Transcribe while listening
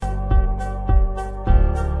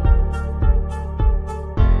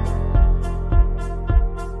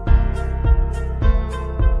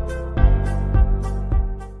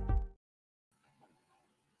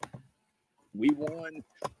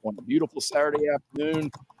beautiful Saturday afternoon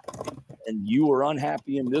and you are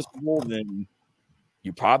unhappy and miserable, then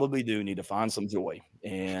you probably do need to find some joy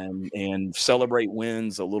and celebrate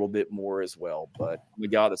wins a little bit more as well. But I'm a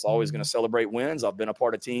guy that's always going to celebrate wins. I've been a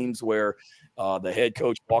part of teams where the head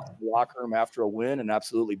coach walked in the locker room after a win and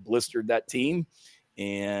absolutely blistered that team,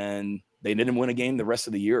 and they didn't win a game the rest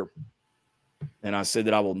of the year. And I said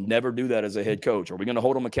that I will never do that as a head coach. Are we going to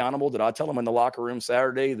hold them accountable? Did I tell them in the locker room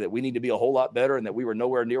Saturday that we need to be a whole lot better and that we were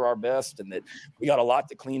nowhere near our best and that we got a lot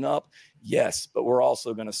to clean up? Yes, but we're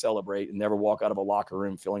also going to celebrate and never walk out of a locker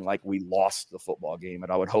room feeling like we lost the football game.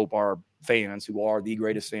 And I would hope our fans, who are the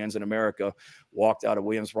greatest fans in America, walked out of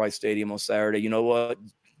Williams-Brice Stadium on Saturday. You know what?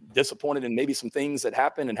 Disappointed in maybe some things that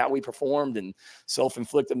happened and how we performed and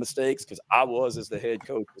self-inflicted mistakes, because I was as the head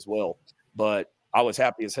coach as well. But I was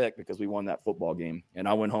happy as heck because we won that football game. And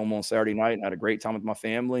I went home on Saturday night and had a great time with my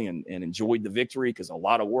family and enjoyed the victory because a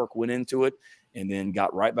lot of work went into it, and then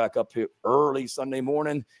got right back up here early Sunday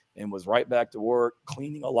morning and was right back to work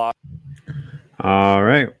cleaning a lot. All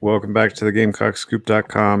right. Welcome back to the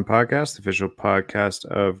GamecockScoop.com podcast, the official podcast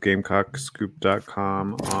of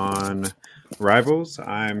GamecockScoop.com on Rivals.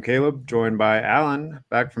 I'm Caleb, joined by Alan,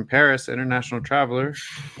 back from Paris, international traveler.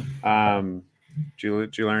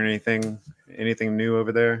 Did you learn anything new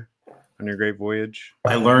over there on your great voyage?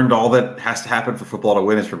 I learned all that has to happen for football to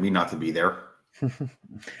win is for me not to be there. I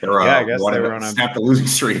guess they were on snap the losing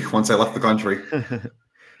streak once I left the country.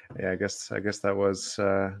 Yeah, I guess that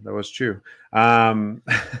was true. And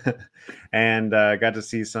got to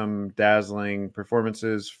see some dazzling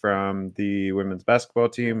performances from the women's basketball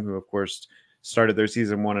team, who of course started their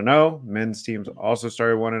season 1-0. Men's teams also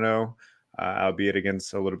started 1-0, albeit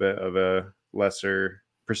against a little bit of a lesser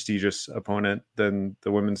prestigious opponent than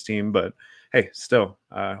the women's team. But hey, still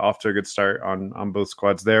off to a good start on both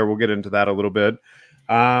squads there. We'll get into that a little bit.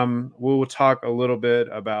 We'll talk a little bit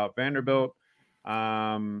about Vanderbilt.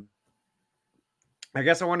 I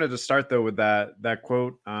guess I wanted to start though with that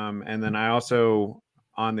quote, and then I also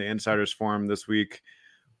on the Insiders Forum this week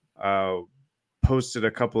posted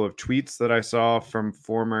a couple of tweets that I saw from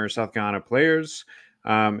former South Carolina players.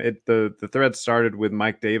 The thread started with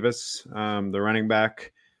Mike Davis, the running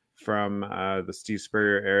back from the Steve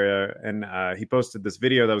Spurrier area, and he posted this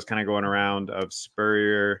video that was kind of going around of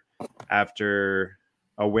Spurrier after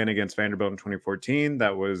a win against Vanderbilt in 2014.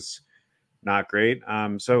 That was not great.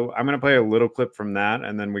 So I'm going to play a little clip from that,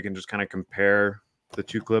 and then we can just kind of compare the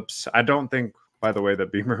two clips. I don't think, by the way,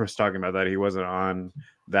 that Beamer was talking about that. He wasn't on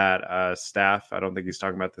that staff. I don't think he's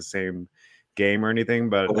talking about the same game or anything.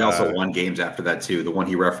 But they also won games after that too. The one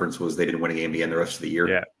he referenced was they didn't win a game again the rest of the year.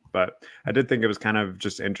 Yeah, but I did think it was kind of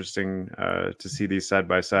just interesting to see these side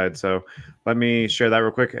by side. So let me share that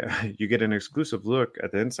real quick. You get an exclusive look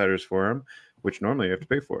at the Insiders Forum, which normally you have to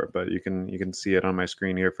pay for, but you can see it on my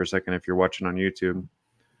screen here for a second if you're watching on YouTube.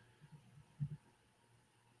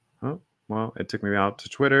 Oh, well, it took me out to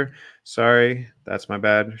Twitter. Sorry, that's my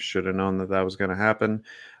bad. Should have known that was going to happen.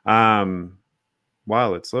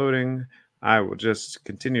 While it's loading, I will just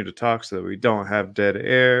continue to talk so that we don't have dead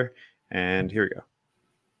air. And here we go.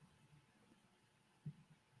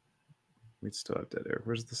 We still have dead air.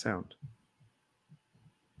 Where's the sound?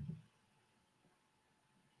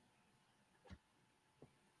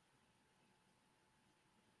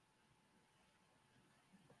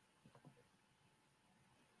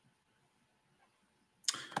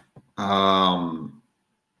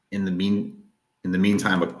 In the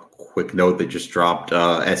meantime, a quick note that just dropped: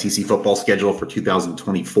 SEC football schedule for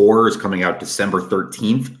 2024 is coming out December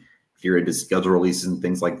 13th. If you're into schedule releases and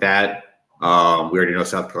things like that, we already know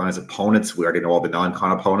South Carolina's opponents. We already know all the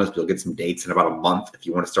non-con opponents. But you'll get some dates in about a month if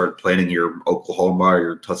you want to start planning your Oklahoma or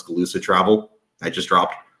your Tuscaloosa travel. That just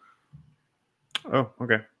dropped. Oh,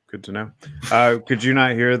 okay, good to know. Could you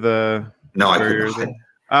not hear the? No, I couldn't.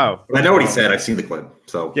 Oh, but I know what he said. I've seen the clip.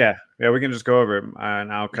 So yeah, we can just go over it,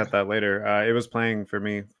 and I'll cut that later. It was playing for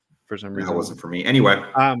me for some reason. That wasn't for me.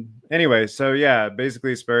 Anyway. So yeah,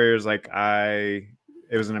 basically Spurrier's like, it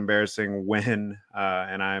was an embarrassing win,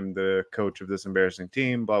 and I'm the coach of this embarrassing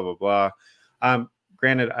team, blah, blah, blah.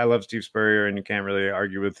 Granted, I love Steve Spurrier, and you can't really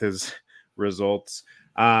argue with his results.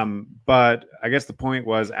 But I guess the point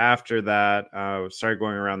was after that, started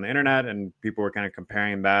going around the internet and people were kind of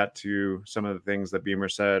comparing that to some of the things that Beamer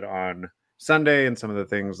said on Sunday and some of the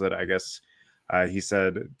things that I guess he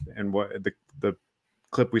said and what the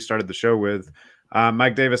clip we started the show with.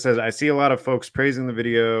 Mike Davis says, I see a lot of folks praising the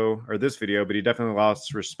video or this video, but he definitely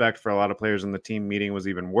lost respect for a lot of players in the team meeting was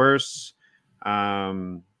even worse.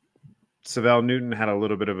 Savell Newton had a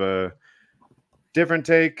little bit of a different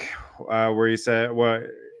take where he said, well,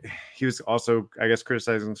 he was also, I guess,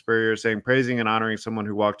 criticizing Spurrier, saying, praising and honoring someone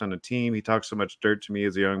who walked on a team. He talked so much dirt to me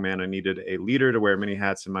as a young man. I needed a leader to wear many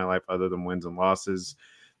hats in my life other than wins and losses.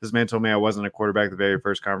 This man told me I wasn't a quarterback the very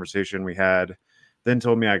first conversation we had, then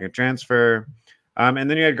told me I could transfer. And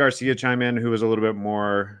then you had Garcia chime in, who was a little bit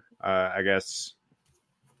more, I guess,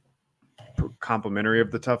 complimentary of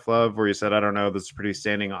the tough love, where he said, I don't know, this is pretty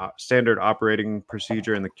standard operating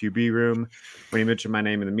procedure in the QB room. When he mentioned my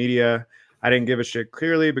name in the media, I didn't give a shit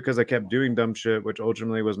clearly because I kept doing dumb shit, which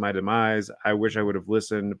ultimately was my demise. I wish I would have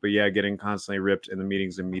listened, but yeah, getting constantly ripped in the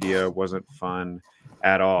meetings and media wasn't fun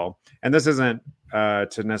at all. And this isn't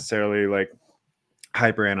to necessarily like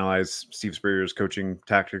hyperanalyze Steve Spurrier's coaching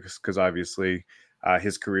tactics, because obviously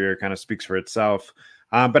his career kind of speaks for itself.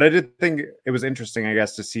 But I did think it was interesting, I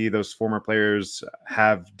guess, to see those former players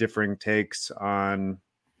have differing takes on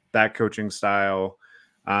that coaching style,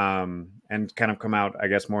 and kind of come out, I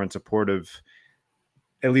guess, more in support of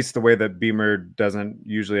at least the way that Beamer doesn't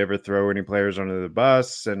usually ever throw any players under the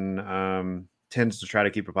bus, and tends to try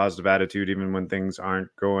to keep a positive attitude even when things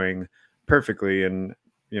aren't going perfectly. And,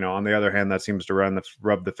 you know, on the other hand, that seems to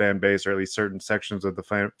rub the fan base, or at least certain sections of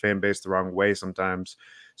the fan base, the wrong way sometimes.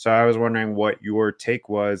 So I was wondering what your take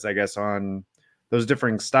was, I guess, on those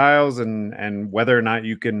differing styles and whether or not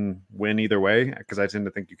you can win either way, because I tend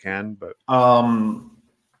to think you can. But all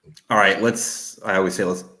right, I always say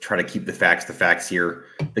let's try to keep the facts here.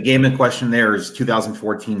 The game in question there is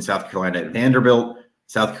 2014 South Carolina at Vanderbilt.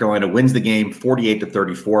 South Carolina wins the game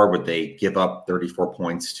 48-34, but they give up 34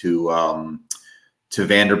 points to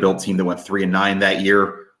Vanderbilt team that went 3-9 that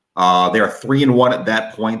year. They are 3-1 at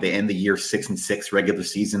that point. They end the year 6-6 regular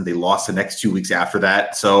season. They lost the next 2 weeks after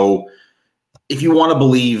that. So if you want to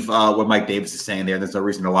believe what Mike Davis is saying there, there's no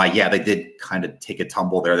reason to lie. Yeah, they did kind of take a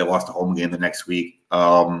tumble there. They lost a home game the next week.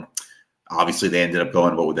 Obviously, they ended up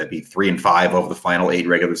going, what would that be, 3-5 over the final 8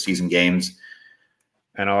 regular season games.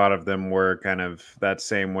 And a lot of them were kind of that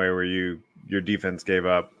same way where your defense gave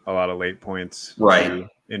up a lot of late points to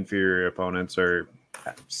inferior opponents or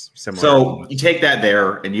similar. So you take that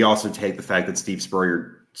there, and you also take the fact that Steve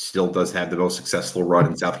Spurrier still does have the most successful run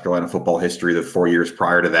in South Carolina football history, the 4 years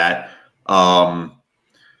prior to that.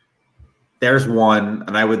 There's one,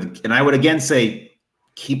 and I would again say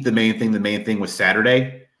keep the main thing. The main thing was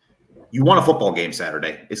Saturday. You won a football game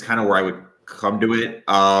Saturday is kind of where I would come to it.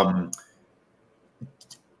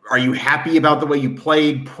 Are you happy about the way you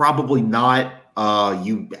played? Probably not.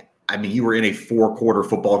 You were in a 4-quarter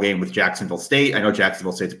football game with Jacksonville State. I know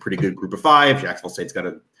Jacksonville State's a pretty good group of 5. Jacksonville State's got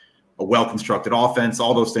a well-constructed offense.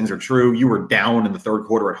 All those things are true. You were down in the 3rd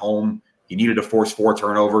quarter at home. You needed to force 4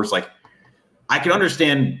 turnovers. Like, I can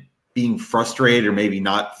understand being frustrated or maybe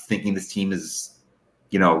not thinking this team is,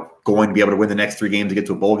 going to be able to win the next 3 games to get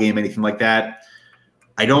to a bowl game, anything like that.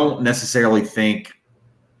 I don't necessarily think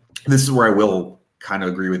 – this is where I will kind of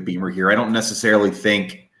agree with Beamer here. I don't necessarily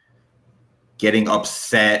think getting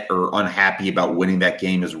upset or unhappy about winning that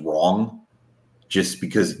game is wrong, just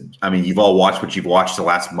because, you've all watched what you've watched the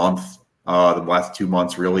last month, the last 2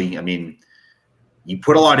 months, really. You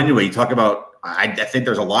put a lot into it. You talk about – I think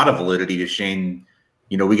there's a lot of validity to Shane.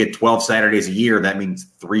 We get 12 Saturdays a year. That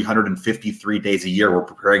means 353 days a year we're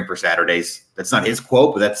preparing for Saturdays. That's not his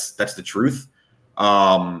quote, but that's the truth.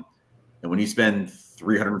 And when you spend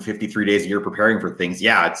 353 days a year preparing for things,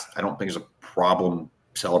 I don't think there's a problem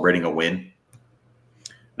celebrating a win.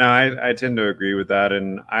 No, I tend to agree with that.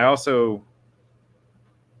 And I also,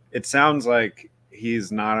 it sounds like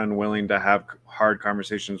he's not unwilling to have hard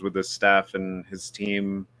conversations with his staff and his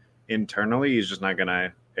team internally. He's just not going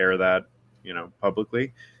to air that,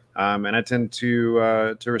 publicly. And I tend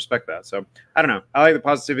to respect that. So I don't know. I like the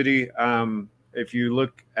positivity. If you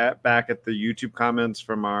look back at the YouTube comments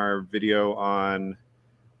from our video on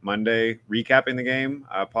Monday, recapping the game,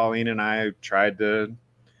 Pauline and I tried to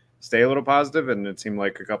stay a little positive, and it seemed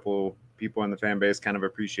like a couple people in the fan base kind of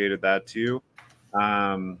appreciated that too.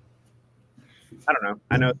 I don't know.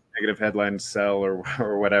 I know negative headlines sell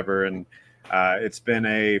or whatever, and it's been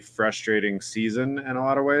a frustrating season in a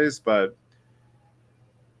lot of ways, but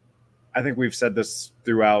I think we've said this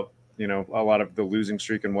throughout, a lot of the losing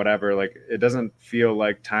streak and whatever. Like, it doesn't feel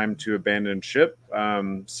like time to abandon ship.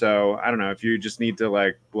 So I don't know, if you just need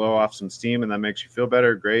to blow off some steam and that makes you feel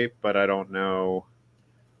better, great. But I don't know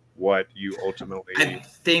what you ultimately want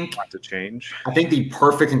to change. I think the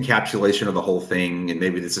perfect encapsulation of the whole thing, and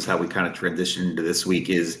maybe this is how we kind of transition into this week,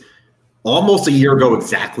 is almost a year ago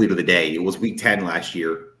exactly to the day. It was week 10 last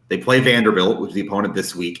year. They play Vanderbilt, which is the opponent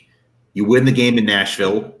this week. You win the game in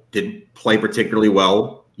Nashville. Didn't play particularly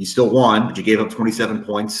well. You still won, but you gave up 27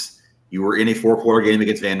 points. You were in a 4-quarter game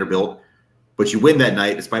against Vanderbilt. but you win that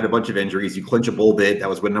night despite a bunch of injuries. You clinch a bowl bid. That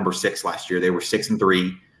was win number 6 last year. They were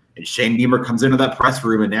 6-3. And Shane Beamer comes into that press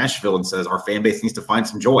room in Nashville and says, our fan base needs to find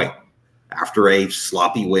some joy after a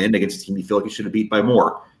sloppy win against a team you feel like you should have beat by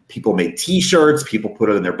more. People made T-shirts. People put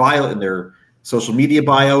it in their bio, in their social media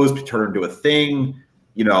bios, turned into a thing.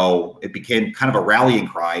 It became kind of a rallying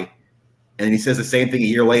cry. And then he says the same thing a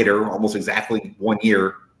year later, almost exactly 1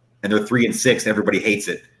 year, and they're 3-6, and everybody hates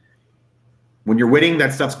it. When you're winning,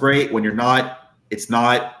 that stuff's great. When you're not, it's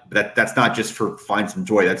not. That's not just for find some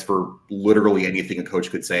joy. That's for literally anything a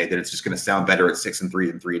coach could say, that it's just going to sound better at 6-3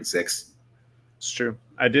 than 3-6. It's true.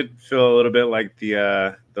 I did feel a little bit like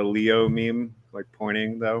the Leo meme, like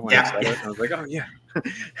pointing though when I said it. I was like, oh yeah,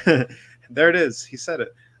 there it is. He said it.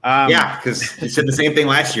 Because he said the same thing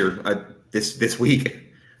last year. This week.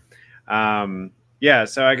 Yeah,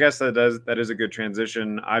 so I guess that is a good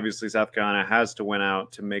transition. Obviously, South Carolina has to win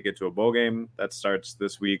out to make it to a bowl game. That starts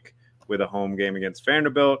this week with a home game against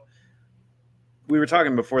Vanderbilt. We were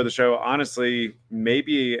talking before the show, honestly,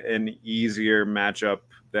 maybe an easier matchup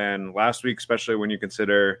than last week, especially when you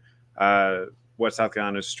consider what South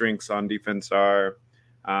Carolina's strengths on defense are,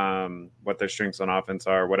 what their strengths on offense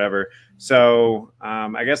are, whatever. So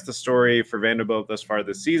I guess the story for Vanderbilt thus far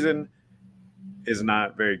this season is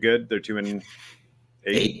not very good. They're 2-8,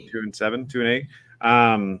 2-7,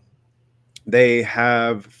 2-8. They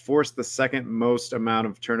have forced the second most amount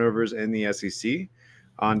of turnovers in the SEC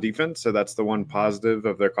on defense. So that's the one positive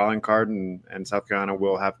of their calling card. And South Carolina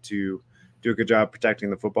will have to do a good job protecting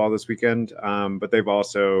the football this weekend. But they've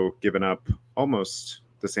also given up almost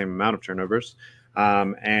the same amount of turnovers.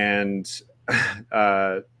 South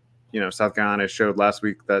Carolina showed last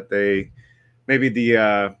week that maybe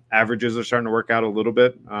the averages are starting to work out a little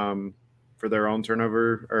bit for their own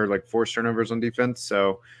turnover or like forced turnovers on defense.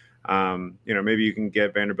 So, maybe you can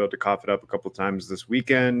get Vanderbilt to cough it up a couple times this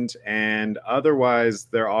weekend. And otherwise,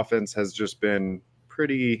 their offense has just been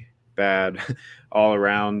pretty bad all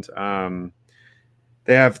around.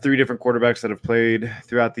 They have 3 different quarterbacks that have played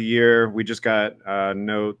throughout the year. We just got a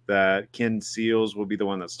note that Ken Seals will be the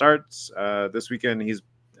one that starts this weekend. He's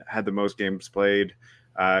had the most games played,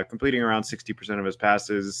 completing around 60% of his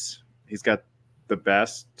passes. He's got the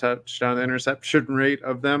best touchdown interception rate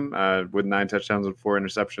of them with 9 touchdowns and 4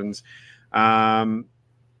 interceptions.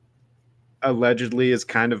 Allegedly is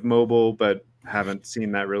kind of mobile, but haven't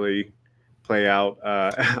seen that really play out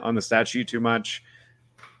on the stat sheet too much.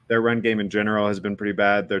 Their run game in general has been pretty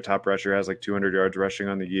bad. Their top rusher has like 200 yards rushing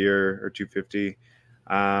on the year or 250.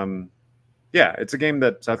 It's a game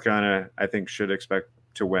that South Carolina, I think, should expect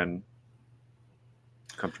to win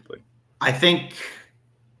comfortably.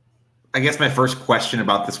 I guess my first question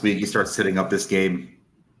about this week, you start setting up this game,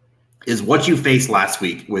 is what you faced last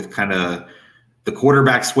week with kind of the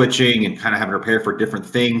quarterback switching and kind of having to prepare for different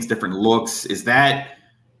things, different looks. Is that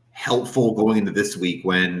helpful going into this week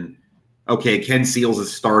when, okay, Ken Seals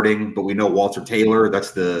is starting, but we know Walter Taylor,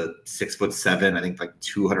 that's the 6'7", I think like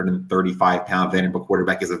 235-pound Vanderbilt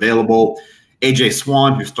quarterback, is available. AJ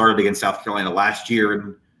Swan, who started against South Carolina last year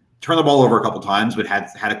and turned the ball over a couple times, but had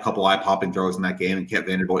a couple eye-popping throws in that game and kept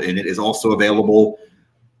Vanderbilt in it, is also available.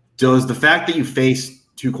 Does the fact that you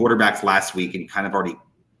faced 2 quarterbacks last week and kind of already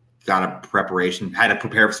got a preparation, had to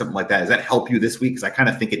prepare for something like that, does that help you this week? Because I kind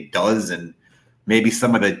of think it does, and maybe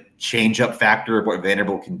some of the change-up factor of what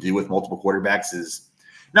Vanderbilt can do with multiple quarterbacks is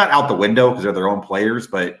not out the window because they're their own players,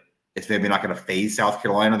 but it's maybe not going to phase South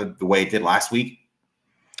Carolina the way it did last week.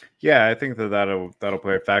 Yeah, I think that'll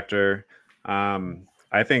play a factor.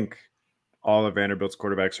 I think all of Vanderbilt's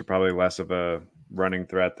quarterbacks are probably less of a running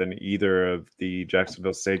threat than either of the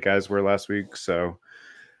Jacksonville State guys were last week. So,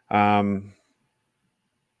 I don't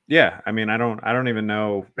even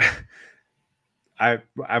know.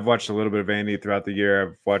 I've watched a little bit of Vandy throughout the year.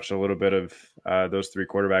 I've watched a little bit of those 3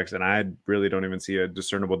 quarterbacks, and I really don't even see a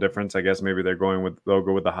discernible difference. I guess maybe they'll go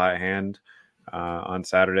with the hot hand on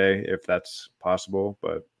Saturday if that's possible.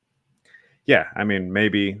 But yeah,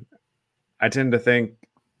 maybe. I tend to think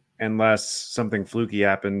unless something fluky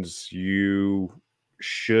happens, you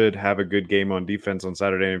should have a good game on defense on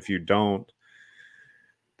Saturday. And if you don't,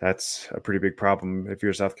 that's a pretty big problem if you're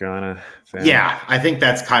a South Carolina fan. Yeah, I think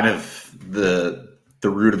that's kind of the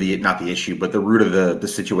root of not the issue, but the root of the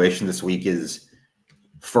situation this week is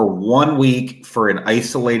for 1 week, for an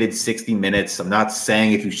isolated 60 minutes. I'm not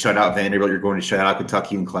saying if you shut out Vanderbilt, you're going to shut out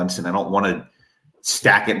Kentucky and Clemson. I don't want to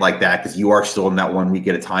stack it like that because you are still in that 1 week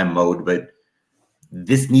at a time mode, but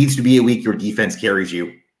this needs to be a week your defense carries you.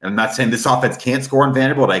 And I'm not saying this offense can't score on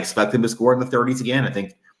Vanderbilt. I expect them to score in the 30s again. I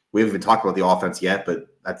think we haven't even talked about the offense yet, but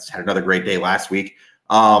that's had another great day last week.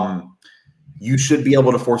 You should be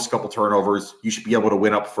able to force a couple turnovers. You should be able to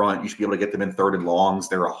win up front. You should be able to get them in third and longs.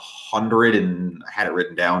 They're 100 and I had it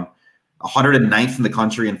written down, 109th in the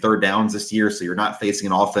country in third downs this year. So you're not facing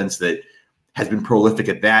an offense that has been prolific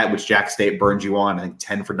at that, which Jack State burned you on. I think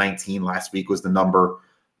 10 for 19 last week was the number.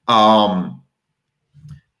 I'm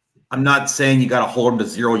not saying you got to hold them to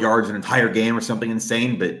 0 yards an entire game or something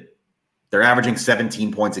insane, but they're averaging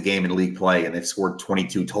 17 points a game in league play, and they've scored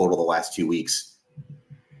 22 total the last 2 weeks.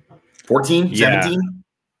 14, 17?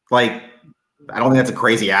 Like, I don't think that's a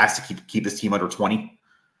crazy ask to keep this team under 20.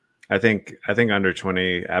 I think under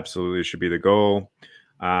 20 absolutely should be the goal.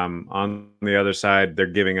 On the other side, they're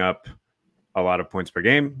giving up a lot of points per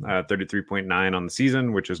game, 33.9 on the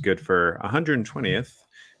season, which is good for 120th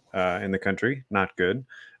in the country. Not good.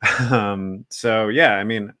 So, yeah, I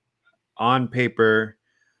mean, on paper,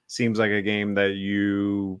 seems like a game that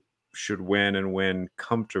you should win and win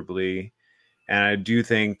comfortably. And I do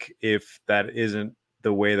think if that isn't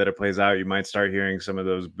the way that it plays out, you might start hearing some of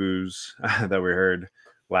those boos that we heard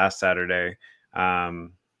last Saturday,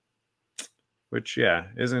 which, yeah,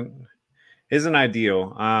 isn't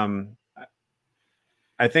ideal.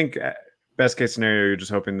 I think best case scenario, you're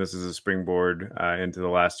just hoping this is a springboard into the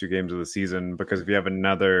last 2 games of the season, because if you have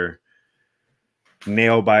another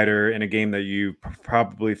nail biter in a game that you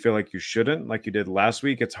probably feel like you shouldn't, like you did last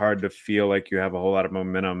week, it's hard to feel like you have a whole lot of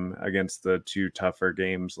momentum against the 2 tougher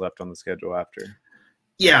games left on the schedule after.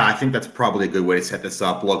 Yeah, I think that's probably a good way to set this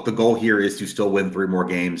up. Look, the goal here is to still win 3 more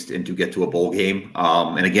games and to get to a bowl game.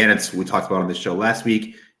 And again, we talked about on this show last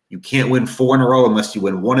week, you can't win 4 in a row unless you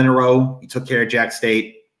win 1 in a row. You took care of Jack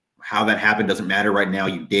State. How that happened doesn't matter right now.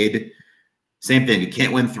 You did. Same thing. You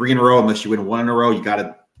can't win 3 in a row unless you win 1 in a row. You got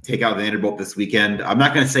to take out Vanderbilt this weekend. I'm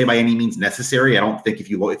not going to say by any means necessary. I don't think if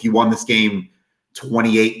you won this game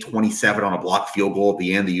 28-27 on a blocked field goal at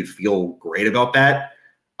the end, that you'd feel great about that.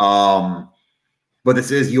 But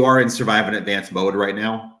you are in survive and advance mode right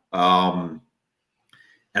now. And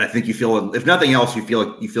I think you feel, if nothing else, you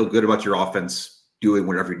feel good about your offense doing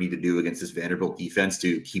whatever you need to do against this Vanderbilt defense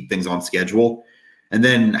to keep things on schedule. And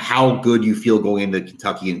then how good you feel going into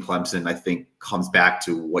Kentucky and Clemson, I think, comes back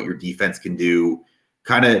to what your defense can do.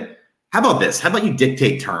 Kind of, how about this? How about you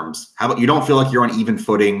dictate terms? How about you don't feel like you're on even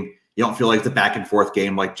footing? You don't feel like it's a back and forth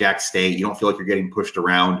game like Jack State. You don't feel like you're getting pushed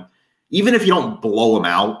around. Even if you don't blow them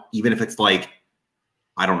out, even if it's like,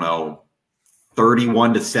 I don't know,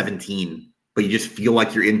 31-17, but you just feel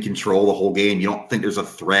like you're in control the whole game. You don't think there's a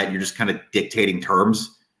threat. You're just kind of dictating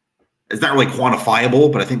terms. It's not really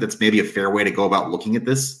quantifiable, but I think that's maybe a fair way to go about looking at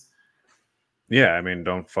this. Yeah, I mean,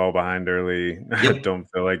 don't fall behind early. Yep. Don't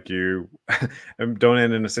feel like you don't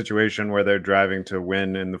end in a situation where they're driving to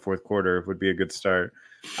win in the fourth quarter would be a good start.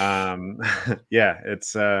 Yeah,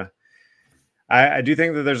 it's I do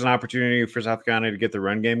think that there's an opportunity for South Carolina to get the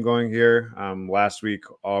run game going here. Last week,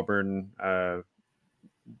 Auburn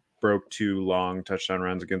broke 2 long touchdown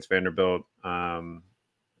runs against Vanderbilt.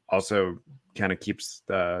 Also kind of keeps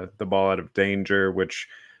the ball out of danger, which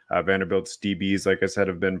Vanderbilt's DBs, like I said,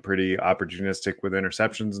 have been pretty opportunistic with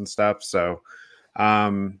interceptions and stuff. So I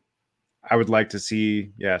would like to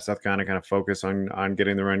see, South Carolina kind of focus on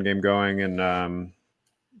getting the run game going. And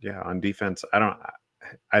on defense,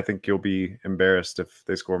 I think you'll be embarrassed if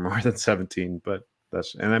they score more than 17, but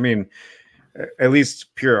I mean, at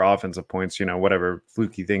least pure offensive points, whatever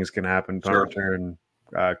fluky things can happen, punt return,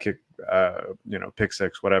 kick, pick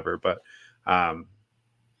six, whatever. But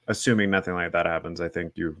assuming nothing like that happens, I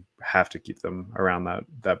think you have to keep them around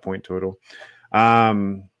that point total.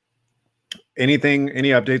 Any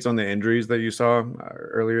updates on the injuries that you saw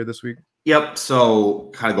earlier this week? Yep.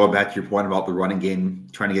 So kind of going back to your point about the running game,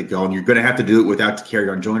 trying to get going, you're going to have to do it without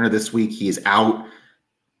Takarion Joyner this week. He is out.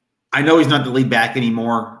 I know he's not the lead back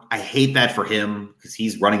anymore. I hate that for him because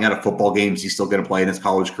he's running out of football games he's still going to play in his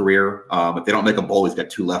college career. If they don't make a bowl, he's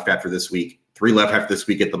got 2 left after this week, 3 left after this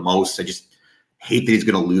week at the most. I just hate that he's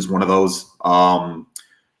going to lose one of those.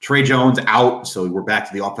 Trey Jones out, so we're back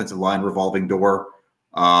to the offensive line revolving door.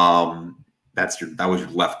 That was your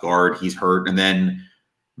left guard. He's hurt. And then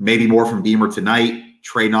maybe more from Beamer tonight.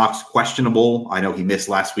 Trey Knox, questionable. I know he missed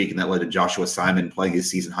last week, and that led to Joshua Simon playing his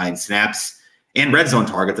season high in snaps and red zone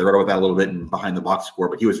targets. I wrote about that a little bit in behind the box score,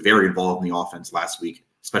 but he was very involved in the offense last week,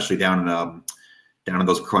 especially down in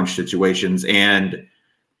those crunch situations. And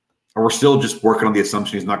we're still just working on the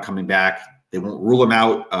assumption he's not coming back. They won't rule him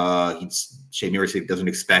out. Shea Murray said he doesn't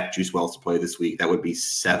expect Juice Wells to play this week. That would be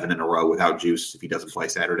 7 in a row without Juice if he doesn't play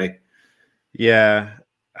Saturday. Yeah.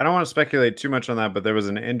 I don't want to speculate too much on that, but there was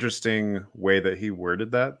an interesting way that he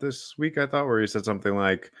worded that this week, I thought, where he said something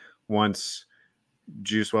like, once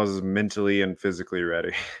Juice Wells is mentally and physically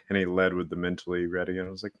ready, and he led with the mentally ready. And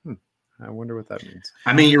I was like, I wonder what that means.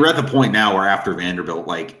 I mean, you're at the point now where after Vanderbilt,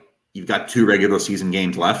 like, you've got 2 regular season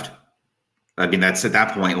games left. I mean, that's at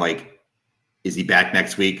that point, like, is he back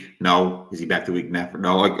next week? No. Is he back the week after?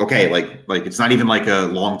 No. Like, okay, like it's not even like a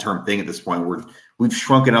long-term thing at this point. We've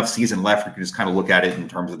shrunk enough season left. We can just kind of look at it in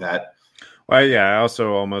terms of that. Well, yeah, I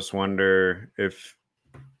also almost wonder if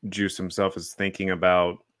Juice himself is thinking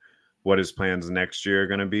about what his plans next year are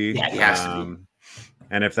going to be. Yeah, he has to be.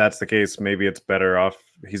 And if that's the case, maybe it's better off.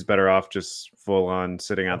 He's better off just full on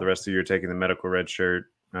sitting out the rest of the year, taking the medical red shirt,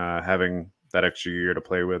 having that extra year to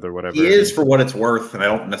play with or whatever. He is, for what it's worth, and I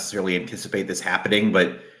don't necessarily anticipate this happening, but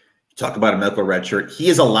you talk about a medical red shirt. He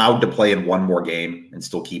is allowed to play in 1 more game and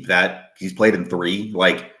still keep that. He's played in 3.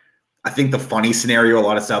 Like, I think the funny scenario a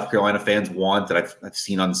lot of South Carolina fans want that I've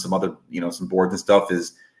seen on some other, some boards and stuff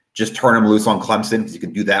is just turn him loose on Clemson, because you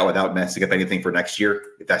can do that without messing up anything for next year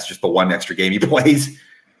if that's just the 1 extra game he plays.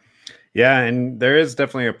 Yeah, and there is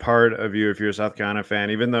definitely a part of you, if you're a South Carolina fan,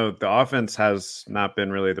 even though the offense has not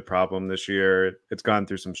been really the problem this year, it's gone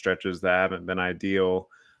through some stretches that haven't been ideal.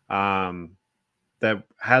 That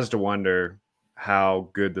has to wonder how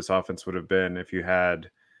good this offense would have been if you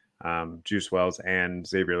had Juice Wells and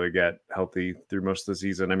Xavier Legette healthy through most of the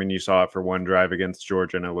season. I mean, you saw it for 1 drive against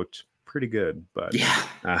Georgia, and it looked pretty good. But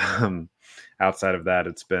outside of that,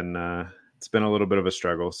 it's been a little bit of a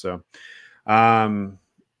struggle. So.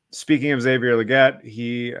 Speaking of Xavier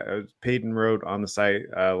Legette, Peyton wrote on the site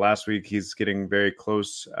last week, he's getting very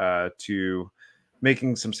close to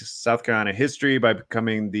making some South Carolina history by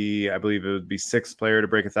becoming I believe it would be 6th player to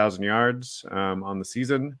break 1,000 yards on the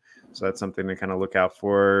season. So that's something to kind of look out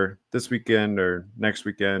for this weekend or next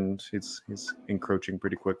weekend. He's encroaching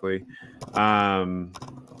pretty quickly. I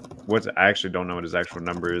actually don't know what his actual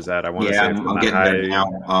number is at. I want to say I'm getting there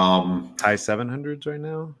now. High 700s right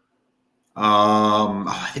now.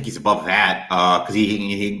 I think he's above that because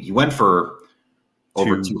he went for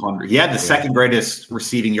over 200. He had the second greatest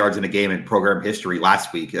receiving yards in a game in program history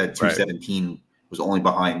last week. 217 was only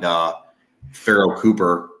behind Pharaoh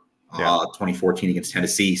Cooper, 2014 against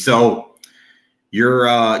Tennessee. So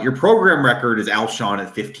your program record is Alshon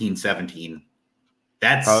at 15-17.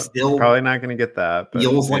 That's still probably not going to get that.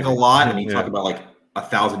 Feels like a lot. I mean, you talk about like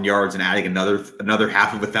 1,000 yards and adding another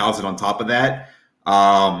half of 1,000 on top of that.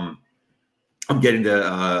 I'm getting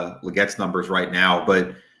to Legette's numbers right now,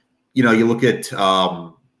 but you look at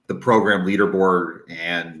the program leaderboard,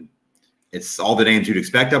 and it's all the names you'd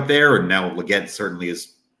expect up there. And now Legette certainly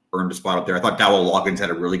has earned a spot up there. I thought Dowell Loggins had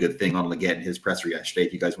a really good thing on Legette in his presser yesterday.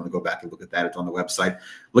 If you guys want to go back and look at that, it's on the website.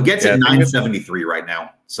 Legette's at 973 right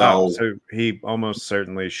now, so he almost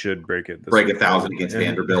certainly should break 1,000 against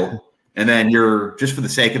Vanderbilt. And then just for the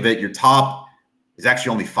sake of it, your top is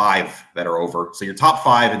actually only 5 that are over. So your top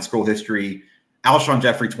 5 in school history. Alshon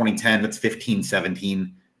Jeffrey, 2010, that's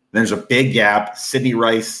 15-17. There's a big gap. Sidney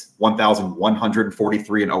Rice,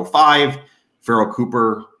 1,143 in 05. Pharaoh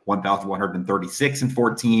Cooper, 1,136 in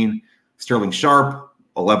 14. Sterling Sharp,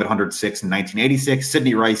 1,106 in 1986.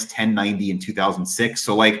 Sidney Rice, 1,090 in 2006.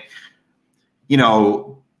 So, he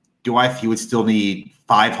would still need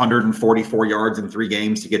 544 yards in 3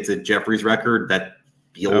 games to get to Jeffrey's record? That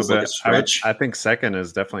feels like a stretch. I think second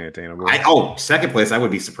is definitely attainable. Second place, I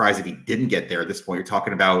would be surprised if he didn't get there at this point. You're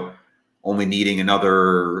talking about only needing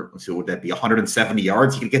another, so would that be 170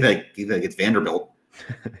 yards? He could get that against Vanderbilt.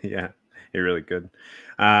 Yeah, he really could.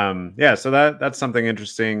 So that's something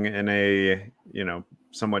interesting in a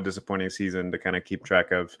somewhat disappointing season to kind of keep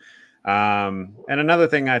track of. And another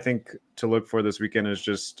thing I think to look for this weekend is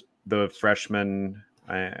just the freshmen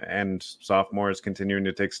and sophomores continuing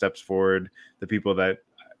to take steps forward, the people that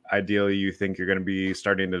ideally you think you're going to be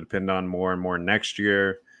starting to depend on more and more next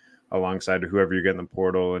year, alongside whoever you get in the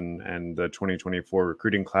portal and the 2024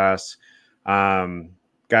 recruiting class.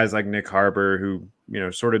 Guys like Nick Harbor, who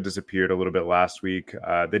sort of disappeared a little bit last week.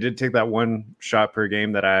 They did take that 1 shot per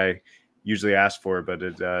game that I usually ask for, but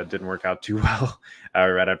it didn't work out too well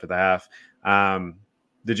right after the half.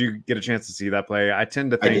 Did you get a chance to see that play? I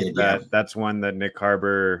tend to think that's one that Nick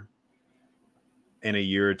Harbor in a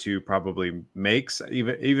year or two probably makes,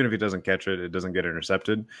 even if he doesn't catch it, it doesn't get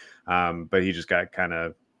intercepted. But he just got kind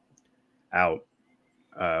of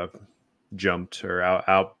jumped or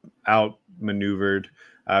out maneuvered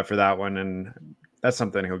for that one. And that's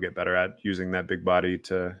something he'll get better at, using that big body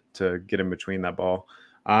to get in between that ball.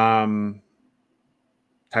 Tyshawn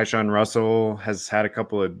Russell has had a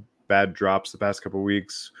couple of bad drops the past couple of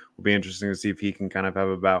weeks. Will be interesting to see if he can kind of have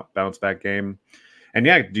a bounce back game. And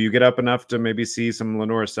do you get up enough to maybe see some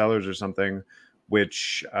Lenora Sellers or something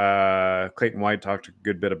which Clayton White talked a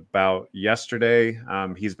good bit about yesterday.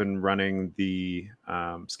 He's been running the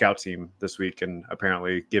scout team this week and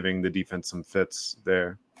apparently giving the defense some fits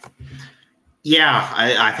there. Yeah,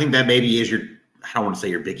 I think that maybe is your, I don't want to say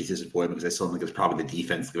your biggest disappointment because I still think it's probably the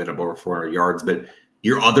defense giving up over 400 yards. But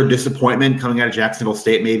your other disappointment coming out of Jacksonville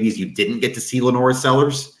State maybe is you didn't get to see Lenora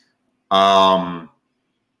Sellers. I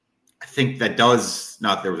think that does,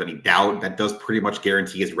 not that there was any doubt, that does pretty much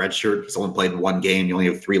guarantee his red shirt. He's only played in one game. You only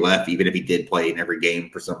have 3 left. Even if he did play in every game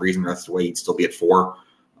for some reason, that's the way he'd still be at 4.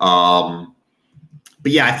 But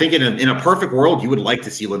yeah, I think in a perfect world, you would like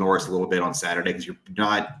to see Lenoris a little bit on Saturday because you're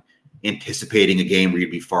not anticipating a game where you'd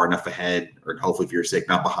be far enough ahead, or hopefully if you're sick,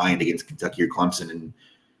 not behind against Kentucky or Clemson. And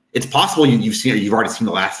it's possible you've already seen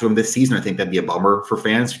the last of them this season. I think that'd be a bummer for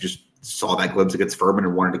fans who just saw that glimpse against Furman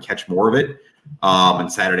and wanted to catch more of it.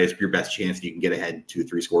 And Saturday is your best chance that you can get ahead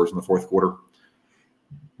 2-3 scores in the fourth quarter.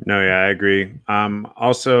 No, yeah, I agree.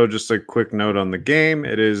 Also, just a quick note on the game.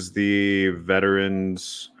 It is the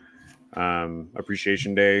Veterans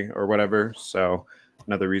Appreciation Day or whatever. So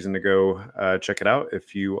another reason to go check it out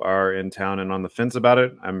if you are in town and on the fence about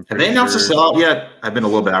it. Have they announced the sellout yet? I've been a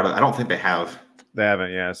little bit out of it. I don't think they have. They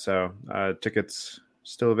haven't, yeah. So tickets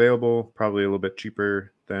still available, probably a little bit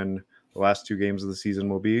cheaper than the last 2 games of the season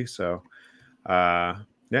will be. So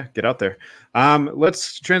yeah, get out there.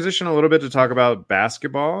 Let's transition a little bit to talk about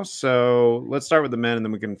basketball. So let's start with the men and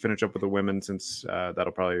then we can finish up with the women since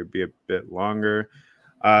that'll probably be a bit longer.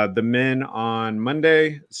 The men on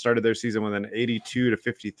Monday started their season with an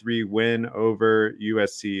 82-53 win over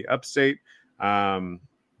USC Upstate.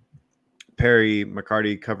 Perry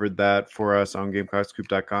McCarty covered that for us on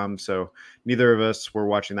GamecocksCoop.com. So neither of us were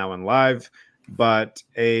watching that one live, but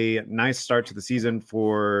a nice start to the season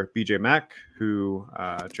for BJ Mack, who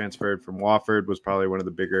transferred from Wofford, was probably one of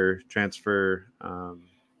the bigger transfer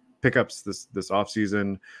pickups this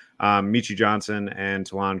offseason. Michi Johnson and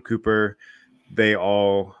Talon Cooper, they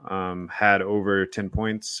all had over 10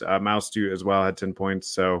 points. Miles Stute as well had 10 points.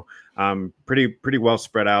 So pretty well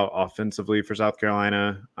spread out offensively for South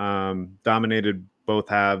Carolina. Dominated both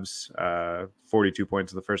halves, 42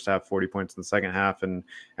 points in the first half, 40 points in the second half. And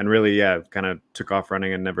really, yeah, kind of took off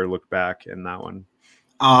running and never looked back in that one.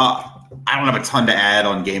 I don't have a ton to add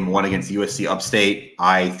on game 1 against USC Upstate.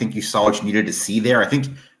 I think you saw what you needed to see there. I think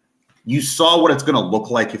you saw what it's going to look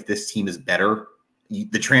like if this team is better.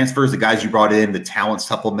 The transfers, the guys you brought in, the talent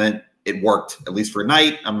supplement, it worked, at least for a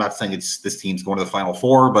night. I'm not saying this team's going to the Final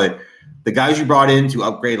Four, but the guys you brought in to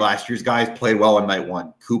upgrade last year's guys played well on night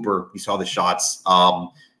 1. Cooper, you saw the shots.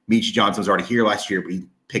 Michi Johnson was already here last year, but he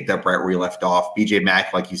picked up right where he left off. BJ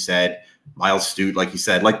Mack, like you said. Miles Stute, like you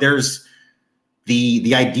said. Like there's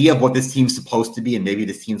the idea of what this team's supposed to be and maybe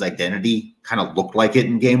this team's identity kind of looked like it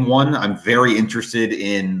in game 1. I'm very interested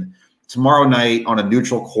in tomorrow night on a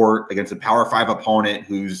neutral court against a Power 5 opponent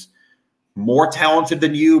who's more talented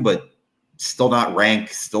than you, but still not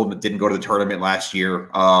ranked, still didn't go to the tournament last year.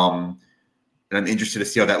 And I'm interested to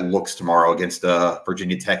see how that looks tomorrow against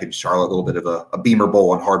Virginia Tech and Charlotte, a little bit of a Beamer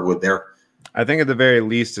Bowl on hardwood there. I think at the very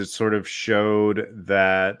least it sort of showed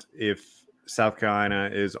that if South Carolina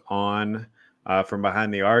is on from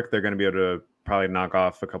behind the arc, they're going to be able to probably knock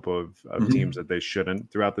off a couple of teams that they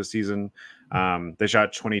shouldn't throughout the season. They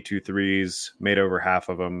shot 22 threes, made over half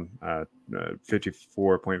of them,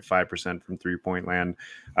 54.5% from 3-point land.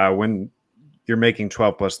 When you're making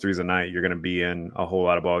 12 plus threes a night, you're going to be in a whole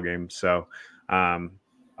lot of ball games. So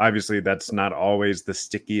obviously that's not always the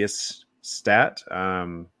stickiest stat.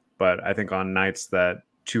 But I think on nights that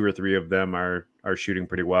 2 or 3 of them are shooting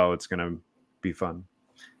pretty well, it's going to be fun.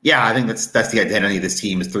 Yeah, I think that's the identity of this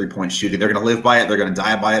team is 3-point shooting. They're going to live by it. They're going to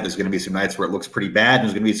die by it. There's going to be some nights where it looks pretty bad.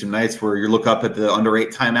 There's going to be some nights where you look up at the under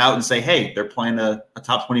 8 timeout and say, hey, they're playing a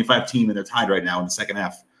top 25 team and they're tied right now in the second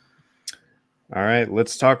half. All right,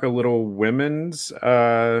 let's talk a little women's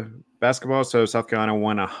basketball. So South Carolina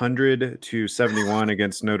won 100-71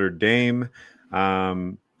 against Notre Dame.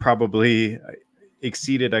 Probably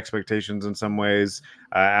exceeded expectations in some ways.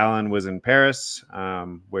 Allen was in Paris,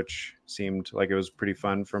 which seemed like it was pretty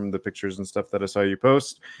fun from the pictures and stuff that I saw you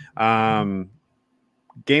post.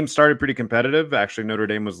 Game started pretty competitive. Actually, Notre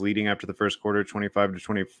Dame was leading after the first quarter,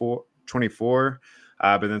 25-24.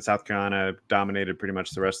 But then South Carolina dominated pretty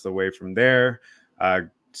much the rest of the way from there.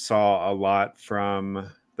 Saw a lot from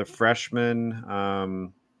the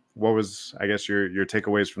freshmen. What was, I guess, your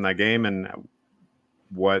takeaways from that game and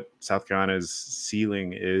what South Carolina's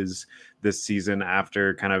ceiling is this season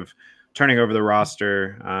after kind of turning over the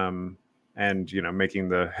roster and, making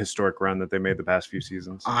the historic run that they made the past few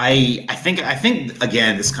seasons? I think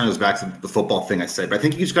again, this kind of goes back to the football thing I said, but I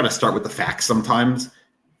think you just got to start with the facts sometimes.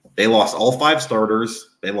 They lost all 5 starters.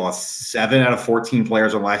 They lost 7 out of 14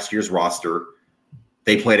 players on last year's roster.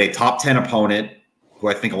 They played a top 10 opponent, who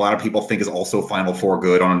I think a lot of people think is also Final Four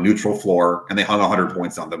good, on a neutral floor, and they hung 100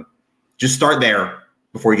 points on them. Just start there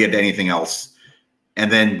before you get to anything else.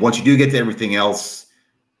 And then once you do get to everything else,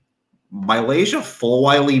 Malaysia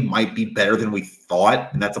Fulwiley might be better than we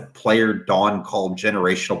thought, and that's a player Dawn called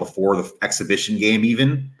generational before the exhibition game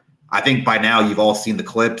even. I think by now you've all seen the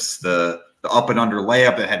clips, the up and under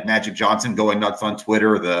layup that had Magic Johnson going nuts on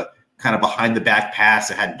Twitter, the kind of behind the back pass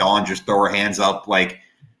that had Dawn just throw her hands up, like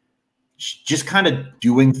just kind of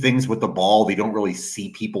doing things with the ball they don't really see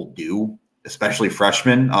people do, especially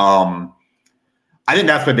freshmen. I think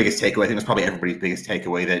that's my biggest takeaway. I think it's probably everybody's biggest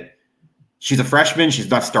takeaway, that she's a freshman. She's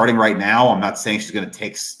not starting right now. I'm not saying she's going to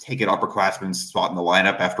take an upperclassman spot in the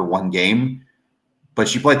lineup after one game, but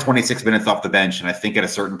she played 26 minutes off the bench, and I think at a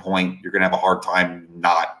certain point you're going to have a hard time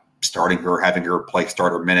not starting her, having her play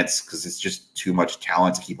starter minutes, because it's just too much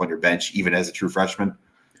talent to keep on your bench, even as a true freshman.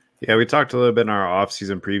 Yeah, we talked a little bit in our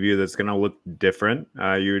offseason preview that's going to look different.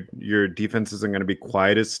 Your defense isn't going to be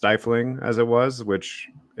quite as stifling as it was, which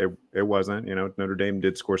it wasn't. You know, Notre Dame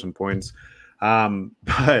did score some points.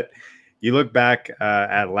 But you look back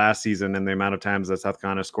at last season and the amount of times that South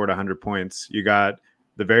Carolina scored 100 points. You got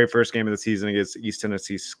the very first game of the season against East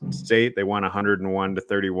Tennessee State. They won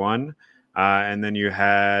 101-31. And then you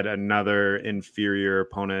had another inferior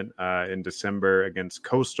opponent in December against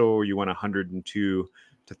Coastal. You won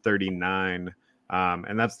 102-39.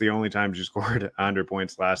 And that's the only time you scored 100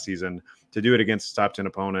 points last season. To do it against a top 10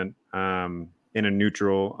 opponent on a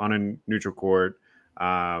neutral court.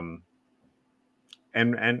 And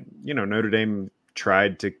you know, Notre Dame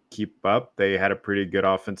tried to keep up. They had a pretty good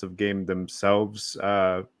offensive game themselves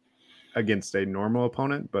against a normal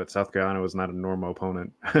opponent, but South Carolina was not a normal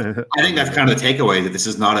opponent. I think that's kind of the takeaway, that this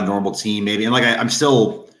is not a normal team, maybe. And like I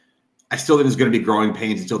still think there's going to be growing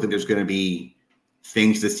pains. I still think there's going to be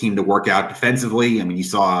things this team to work out defensively. I mean, you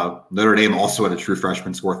saw Notre Dame also had a true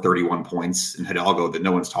freshman score 31 points in Hidalgo that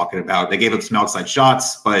no one's talking about. They gave up some outside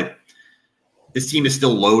shots, but this team is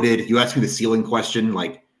still loaded. You asked me the ceiling question,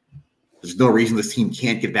 like there's no reason this team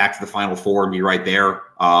can't get back to the Final Four and be right there.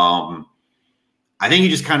 I think you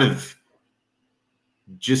just kind of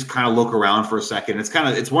look around for a second.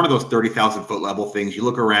 It's one of those 30,000 foot level things. You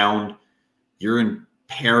look around, you're in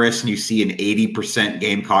Paris and you see an 80%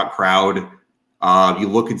 Gamecock crowd. You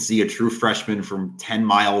look and see a true freshman from 10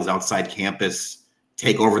 miles outside campus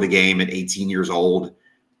take over the game at 18 years old.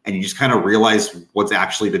 And you just kind of realize what's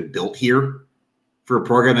actually been built here for a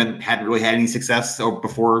program that hadn't really had any success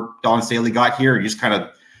before Dawn Staley got here. You just kind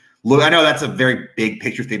of look. I know that's a very big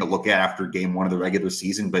picture thing to look at after game one of the regular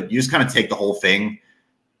season, but you just kind of take the whole thing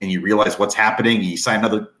and you realize what's happening. You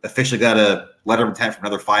officially got a letter of intent for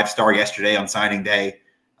another 5-star yesterday on signing day.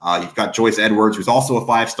 You've got Joyce Edwards, who's also a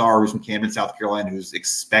 5-star, who's from Camden, South Carolina, who's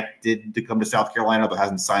expected to come to South Carolina, but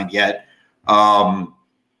hasn't signed yet.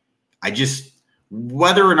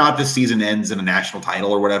 Whether or not this season ends in a national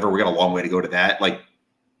title or whatever, we got a long way to go to that. Like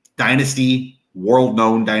dynasty,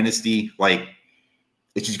 world-known dynasty, like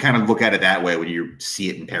it's just kind of look at it that way when you see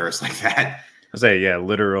it in Paris like that. I say, yeah,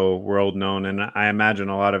 literal world-known. And I imagine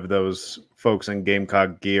a lot of those folks in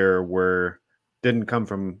Gamecock gear didn't come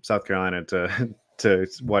from South Carolina to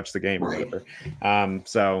watch the game, right. Or whatever.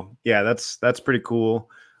 So yeah, that's pretty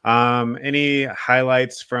cool. Any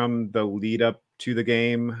highlights from the lead up to the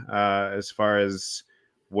game as far as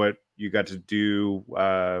what you got to do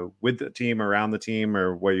with the team, around the team,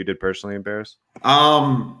 or what you did personally in Paris?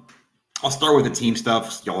 I'll start with the team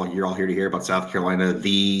stuff. You're all here to hear about South Carolina.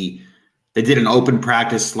 They did an open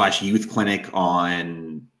practice / youth clinic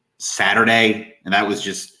on Saturday, and that was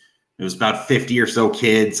it was about 50 or so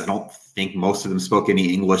kids. I don't think most of them spoke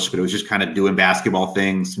any English, but it was just kind of doing basketball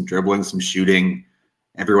things, some dribbling, some shooting.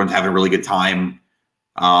 Everyone's having a really good time.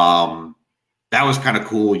 That was kind of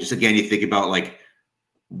cool. Just again, you think about like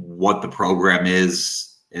what the program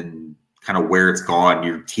is and kind of where it's gone.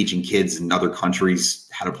 You're teaching kids in other countries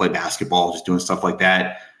how to play basketball, just doing stuff like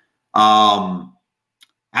that.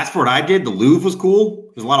 As for what I did, the Louvre was cool.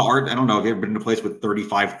 There's a lot of art. I don't know if you've ever been to a place with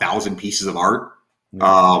 35,000 pieces of art.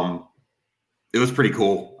 It was pretty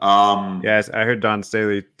cool. Yes, I heard Dawn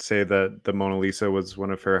Staley say that the Mona Lisa was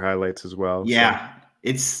one of her highlights as well. Yeah,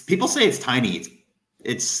 so. People say it's tiny.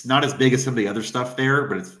 It's not as big as some of the other stuff there,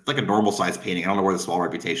 but it's like a normal size painting. I don't know where the small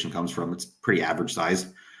reputation comes from. It's pretty average size.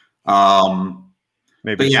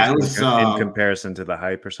 Maybe, but yeah, it was in comparison to the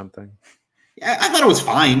hype or something. Yeah, I thought it was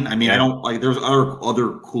fine. I mean, I don't like. There's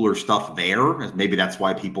other cooler stuff there. Maybe that's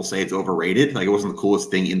why people say it's overrated. Like it wasn't the coolest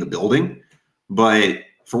thing in the building, but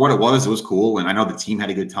for what it was cool. And I know the team had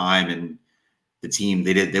a good time. And the team.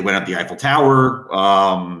 They went up the Eiffel Tower.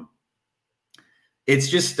 It's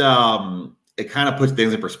just it kind of puts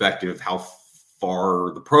things in perspective how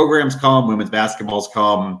far the programs come, women's basketball's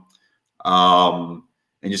come, and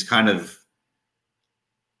just kind of.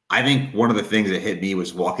 I think one of the things that hit me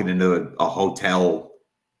was walking into a hotel,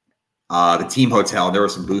 the team hotel. There were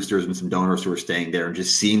some boosters and some donors who were staying there, and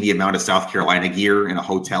just seeing the amount of South Carolina gear in a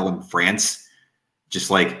hotel in France,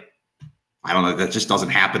 just like, I don't know, that just doesn't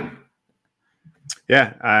happen.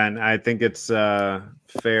 Yeah, and I think it's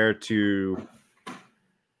fair to,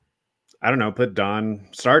 I don't know,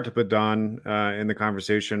 start to put Dawn in the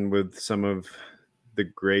conversation with some of the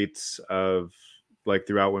greats of like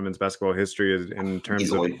throughout women's basketball history in terms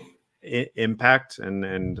Easily. of impact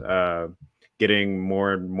and getting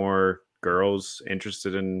more and more girls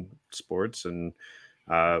interested in sports and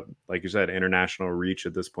like you said, international reach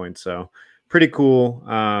at this point. So pretty cool.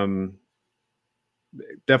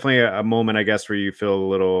 Definitely a moment, I guess, where you feel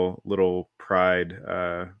a little pride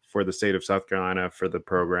for the state of South Carolina, for the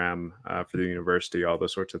program, for the university, all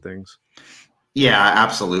those sorts of things. Yeah,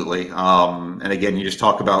 absolutely. And again, you just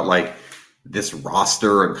talk about like this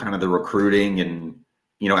roster and kind of the recruiting, and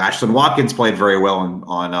Ashlyn Watkins played very well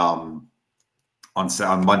on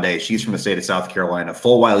Monday. She's from the state of South Carolina.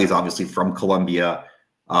 Fulwiley's obviously from Columbia.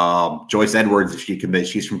 Joyce Edwards, if she commits,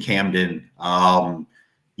 she's from Camden.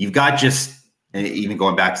 You've got just, and even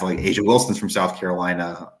going back to like Asia Wilson's from South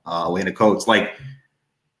Carolina, Elena Coates, like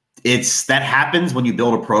that happens when you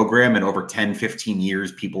build a program, and over 10, 15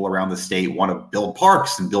 years, people around the state want to build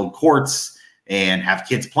parks and build courts and have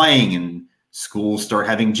kids playing, and schools start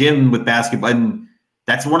having gym with basketball. And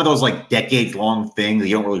that's one of those like decades long things that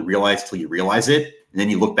you don't really realize till you realize it. And then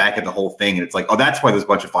you look back at the whole thing and it's like, oh, that's why there's a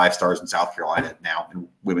bunch of 5-stars in South Carolina now in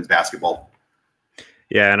women's basketball.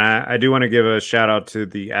 Yeah, and I do want to give a shout out to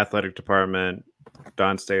the athletic department,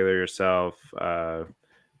 Dawn Staley, yourself,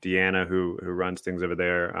 Deanna, who runs things over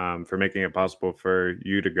there, for making it possible for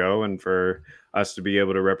you to go and for us to be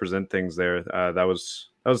able to represent things there. That's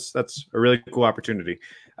a really cool opportunity.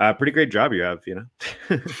 Pretty great job you have, It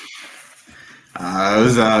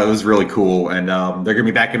was really cool, and they're going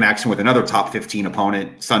to be back in action with another top 15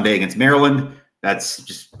 opponent Sunday against Maryland. That's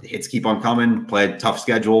just hits keep on coming. Play a tough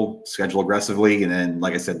schedule aggressively, and then,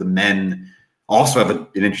 like I said, the men also have an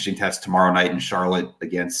interesting test tomorrow night in Charlotte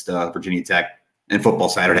against Virginia Tech, and football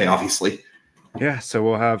Saturday, obviously. Yeah, so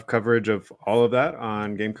we'll have coverage of all of that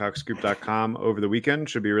on GamecockScoop.com over the weekend.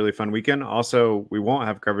 Should be a really fun weekend. Also, we won't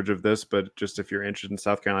have coverage of this, but just if you're interested in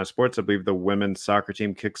South Carolina sports, I believe the women's soccer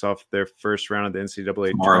team kicks off their first round of the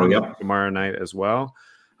NCAA tournament tomorrow night as well.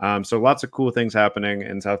 So lots of cool things happening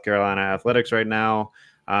in South Carolina athletics right now.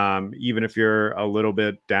 Even if you're a little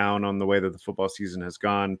bit down on the way that the football season has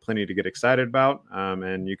gone, plenty to get excited about.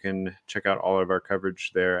 And you can check out all of our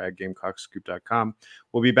coverage there at GamecockScoop.com.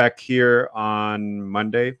 We'll be back here on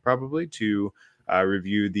Monday, probably, to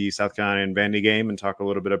review the South Carolina and Vandy game and talk a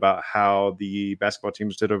little bit about how the basketball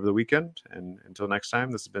teams did over the weekend. And until next time,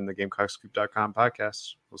 this has been the GamecockScoop.com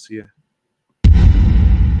podcast. We'll see you.